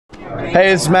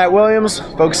Hey, it's Matt Williams,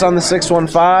 Focus on the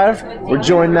 615. We're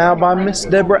joined now by Miss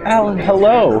Deborah Allen.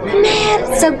 Hello.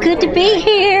 Matt, so good to be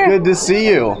here. Good to see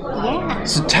you. Yeah.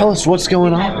 So tell us what's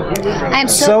going on. I'm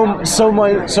so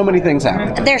many things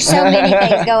happen. There's so many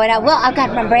things going on. Well, I've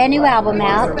got my brand new album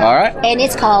out. All right. And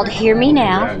it's called Hear Me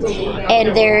Now.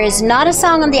 And there is not a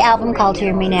song on the album called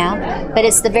Hear Me Now, but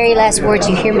it's the very last words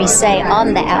you hear me say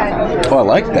on the album. Oh, I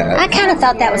like that. I kind of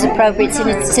thought that was appropriate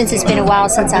since it's been a while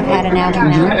since I've had an album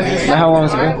now. How long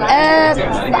has it been?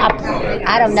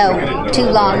 I don't know, too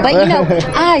long. But, you know,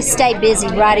 I stay busy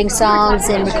writing songs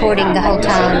and recording the whole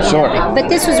time. Sure. But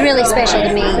this was really special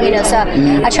to me, you know, so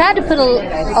I tried to put a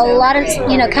lot of,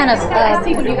 you know, kind of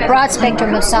broad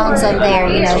spectrum of songs on there,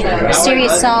 you know,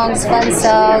 serious songs, fun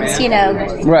songs, you know,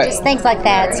 just things like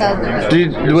that. So,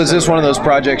 was this one of those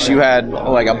projects you had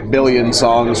like a billion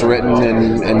songs written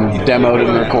and demoed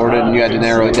and recorded and you had to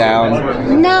narrow it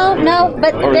down? No,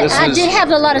 but I did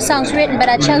have a lot of songs written, but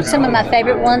I chose some of my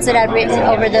favorite ones that I'd written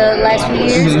over the last few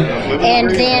years. And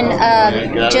then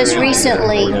just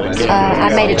recently, I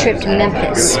made a trip to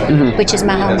Memphis, which is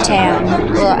my hometown.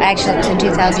 Well, actually, it was in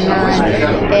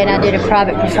 2009, and I did a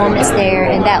private performance there,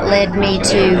 and that led me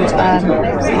to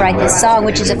write this song,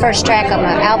 which is the first track on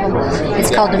my album.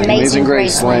 It's called Amazing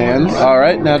Graceland. All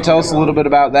right, now tell us a little bit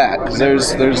about that, because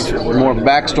there's more of a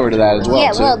backstory to that as well.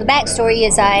 Yeah, well, the backstory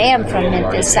is I am from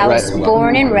Memphis. I was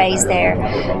born and raised there,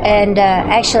 and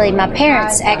actually, my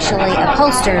parents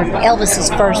upholstered Elvis's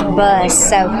first bus.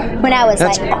 So when I was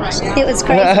awesome. It was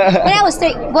crazy. When I was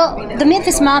 3, well, the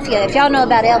Memphis Mafia, if y'all know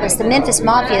about Elvis, the Memphis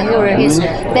Mafia, who were his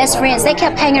best friends, they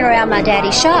kept hanging around my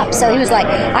daddy's shop. So he was like,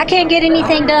 I can't get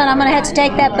anything done. I'm going to have to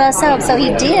take that bus home. So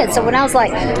he did. So when I was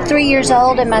like 3 years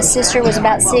old and my sister was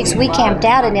about 6, we camped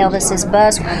out in Elvis's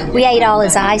bus. We ate all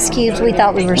his ice cubes. We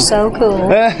thought we were so cool.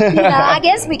 You know, I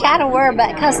guess we kind of were,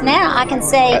 but because now I can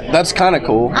say that's kind of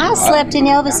cool. I slept in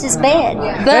Elvis's bed,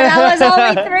 but I was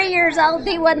only 3 years old.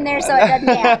 He wasn't there, so it doesn't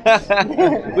count.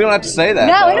 We don't have to say that.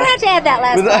 No, we don't have to add that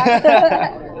last part.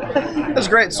 That's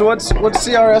great. So what's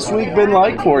CRS week been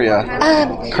like for you?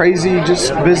 Crazy,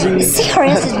 just busy?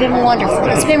 CRS has been wonderful.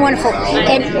 It's been wonderful.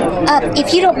 And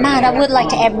if you don't mind, I would like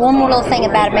to add one more little thing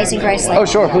about Amazing Graceland. Oh,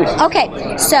 sure, please. Okay,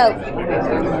 so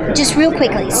just real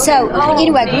quickly. So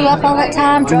anyway, I grew up all that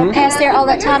time, drove past there all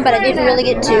that time, but I didn't really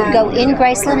get to go in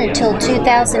Graceland until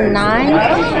 2009.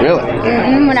 Really?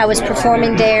 When I was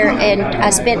performing there, and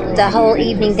I spent the whole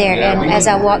evening there. And as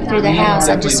I walked through the house,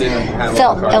 I just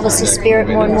felt Elvis's spirit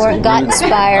more and more. Got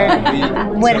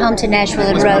inspired, went home to Nashville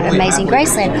and wrote Amazing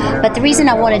Graceland. But the reason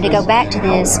I wanted to go back to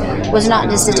this was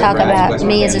not just to talk about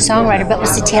me as a songwriter, but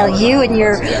was to tell you and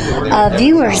your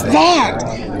viewers that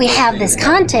we have this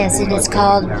contest, and it's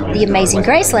called the Amazing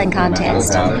Graceland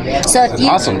Contest. So if you,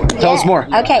 awesome. Tell us more.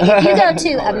 Okay, if you go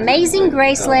to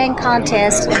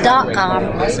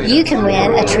AmazingGracelandContest.com, you can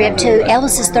win a trip to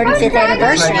Elvis's 35th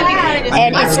anniversary.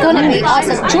 And it's going to be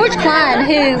awesome. George Klein,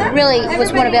 who really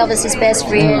was one of Elvis's best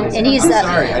friends, and he's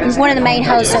one of the main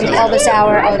hosts on the Elvis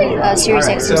Hour on Sirius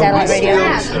XM satellite radio,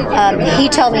 he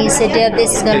told me, he said, Deb,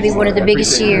 this is going to be one of the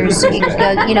biggest years.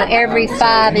 You know, every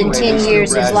 5 and 10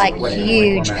 years is like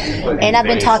huge. And I've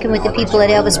been talking with the people at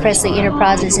Elvis Presley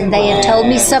Enterprises, and they have told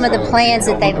me some of the plans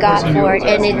that they've got for it,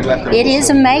 and it is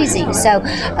amazing. So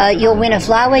you'll win a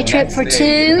flyaway trip for 2.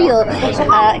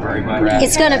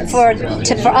 It's going to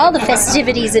for all the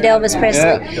festivities at Elvis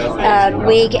Presley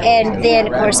week, and then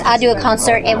of course I do a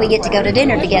concert, and we get to go to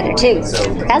dinner together too.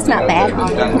 That's not bad.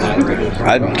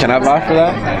 Can I buy for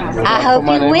that? I hope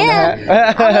you win.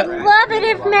 I would love it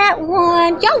if Matt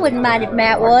won. Y'all wouldn't mind if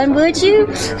Matt won, would you?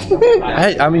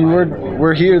 Hey, I mean,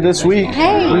 we're here this week.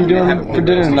 Hey. What are you doing for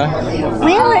dinner tonight?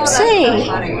 Well, let's see.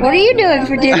 What are you doing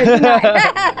for dinner tonight?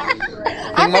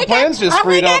 My plans just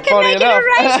freed up, funny enough.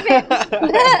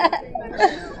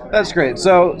 That's great.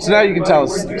 So now you can tell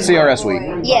us CRS week.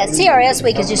 Yeah, CRS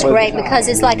week is just great because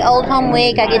it's like old home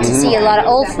week. I get to see a lot of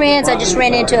old friends. I just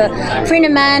ran into a friend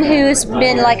of mine who's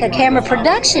been like a camera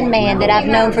production man that I've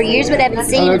known for years but haven't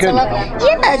seen in so long.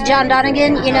 Yeah, John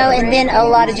Donegan, you know, and then a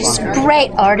lot of just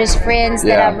great artist friends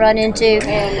that I've run into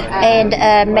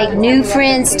and make new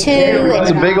friends too.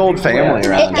 It's a big old family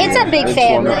around here. It's a big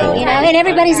family, wonderful. You know, and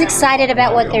everybody's excited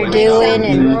about what they're doing,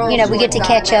 and you know, we get to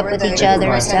catch up with each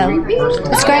other, so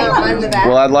it's great.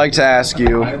 Well, I'd like to ask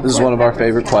you, this is one of our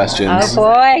favorite questions. Oh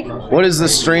boy. What is the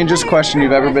strangest question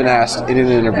you've ever been asked in an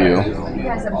interview?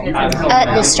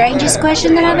 The strangest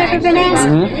question that I've ever been asked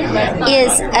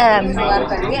is,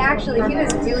 he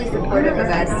was really supportive of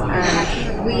us.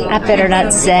 I better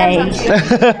not say.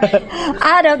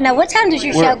 I don't know. What time does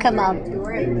your show come on?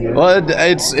 Well,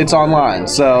 it's online,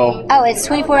 so. Oh, it's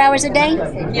 24 hours a day?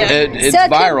 It's So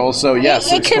viral, so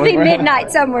yes. It could be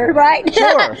midnight somewhere, right?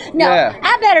 Sure. No, yeah.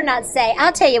 I better not say.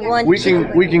 I'll tell you one. We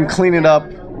can clean it up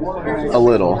a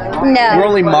little. No. We're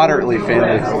only moderately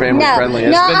family friendly.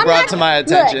 It's been brought to my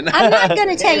attention. Look, I'm not going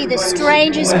to tell you the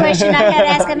strangest question I had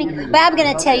asking me, but I'm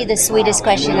going to tell you the sweetest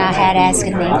question I had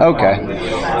asking me. Okay.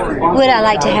 Would I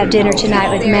like to have dinner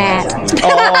tonight with Matt?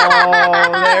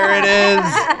 Oh, there it is.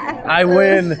 I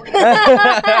win.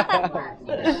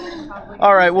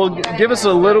 All right, well, give us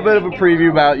a little bit of a preview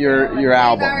about your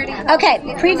album. Okay,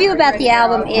 preview about the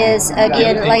album is,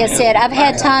 again, like I said, I've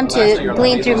had time to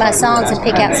glean through my songs and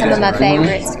pick out some of my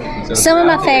favorites. Some of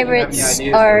my favorites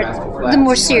are the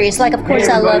more serious, like, of course,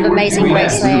 I love Amazing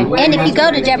Graceland. And if you go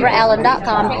to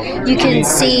DeborahAllen.com, you can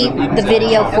see the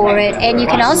video for it, and you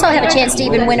can also have a chance to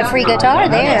even win a free guitar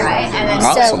there.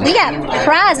 Awesome. So we got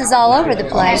prizes all over the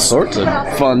place. Sorts of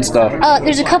fun stuff.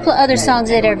 There's a couple of other songs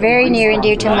that are very near and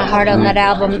dear to my heart on that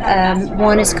album.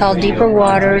 One is called Deeper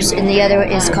Waters, and the other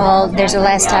is called There's a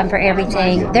Last Time for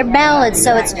Everything. They're ballads,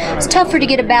 so it's tougher to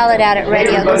get a ballad out at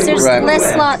radio because there's less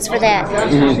slots for that.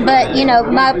 But, you know,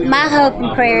 my hope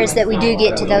and prayer is that we do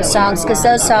get to those songs because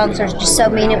those songs are just so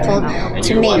meaningful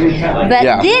to me. But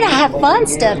then I have fun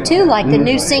stuff too, like the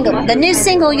new single. The new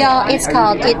single, y'all, it's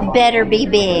called It Better Be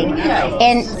Big.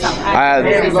 And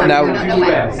now,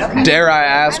 dare I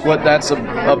ask what that's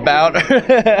about?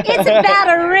 It's about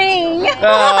a ring.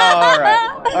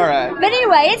 All right. But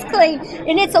anyway, it's clean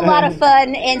and it's a lot of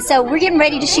fun, and so we're getting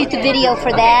ready to shoot the video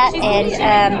for that,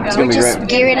 and we're just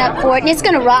gearing up for it, and it's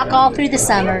going to rock all through the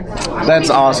summer. That's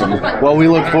awesome. Well, we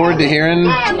look forward to hearing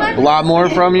a lot more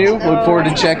from you. Look forward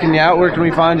to checking you out. Where can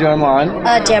we find you online?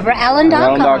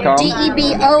 DeborahAllen.com.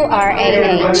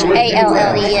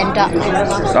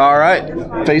 DeborahAllen.com. All right.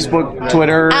 Facebook,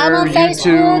 Twitter, I'm on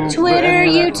Facebook, YouTube, Twitter,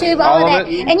 YouTube, all of that.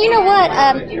 And you know what?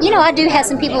 I do have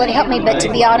some people that help me, but to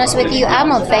be honest with you,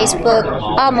 I'm on Facebook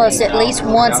almost at least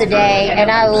once a day,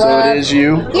 and I love. So it is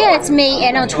you? Yeah, it's me.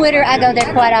 And on Twitter, I go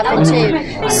there quite often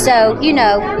too. So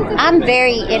I'm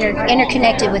very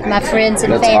interconnected with my friends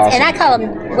and fans, awesome. and I call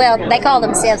them. Well, they call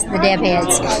themselves the Deb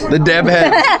Heads. The Deb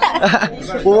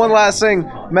Heads. Well, one last thing.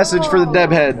 Message for the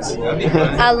Deb Heads.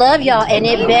 I love y'all, and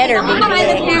it better be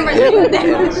big.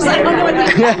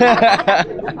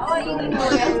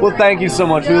 Well, thank you so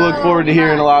much. We look forward to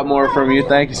hearing a lot more from you.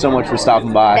 Thank you so much for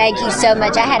stopping by. Thank you so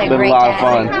much. I had a great time. It's been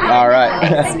a lot time. of fun. All right.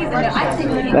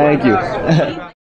 Thank you.